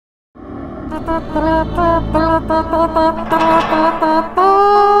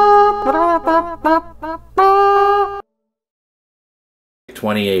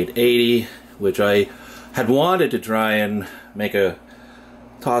$28.80, which I had wanted to try and make a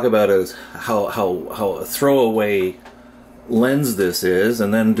talk about as how a throwaway lens this is,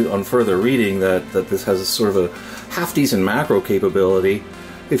 and then on further reading that this has a sort of a half-decent macro capability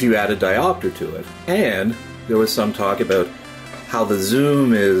if you add a diopter to it. And there was some talk about how the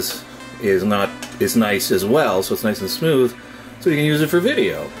zoom is nice as well, so it's nice and smooth, so you can use it for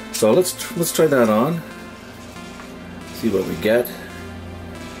video. So let's try that on. See what we get.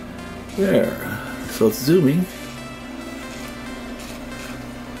 There. So it's zooming.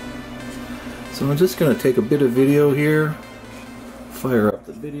 So I'm just going to take a bit of video here, fire up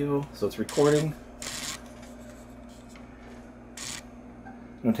the video so it's recording.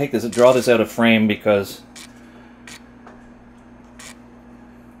 I'm going to take this and draw this out of frame because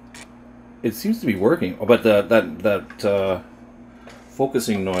it seems to be working. Oh, but that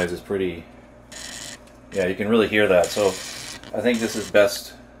focusing noise is pretty, yeah, you can really hear that. So I think this is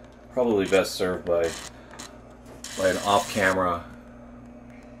probably best served by an off-camera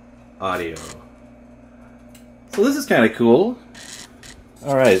audio. So this is kind of cool.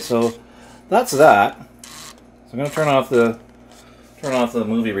 Alright, so that's that. So I'm going to turn off the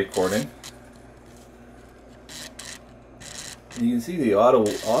movie recording. And you can see the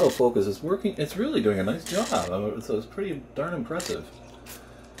autofocus is working. It's really doing a nice job. So it's pretty darn impressive.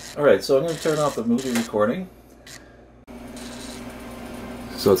 Alright, so I'm going to turn off the movie recording.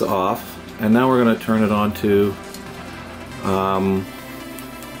 So it's off. And now we're going to turn it on to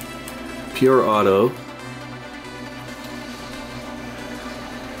pure auto.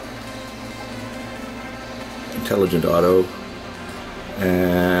 Intelligent auto.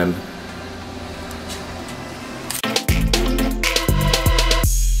 And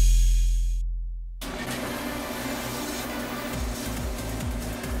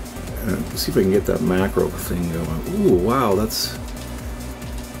let's see if I can get that macro thing going. Ooh, wow, that's...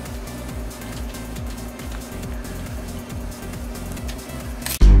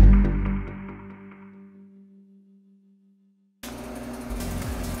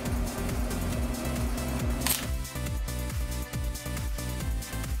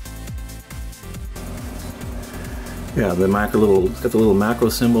 Yeah, the macro it's got the little macro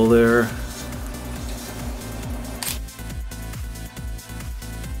symbol there.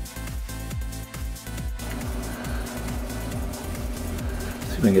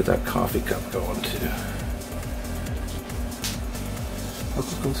 See if I can get that coffee cup going too. How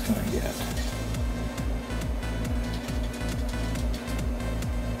close can I get?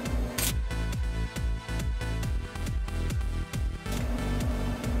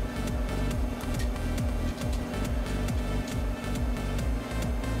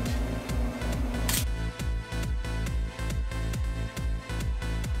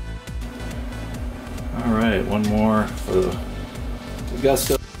 Alright, one more for the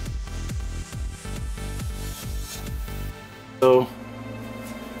gusto. So,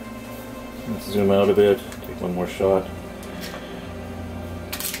 let's zoom out a bit, take one more shot.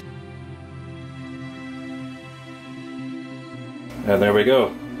 And there we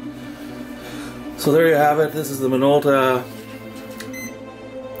go. So there you have it. This is the Minolta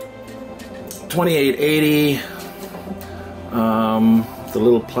 2880. The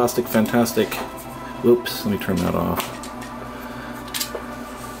little plastic fantastic. Oops, let me turn that off.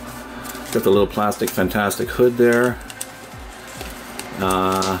 Got the little plastic fantastic hood there.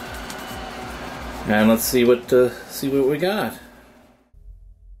 And let's see what we got.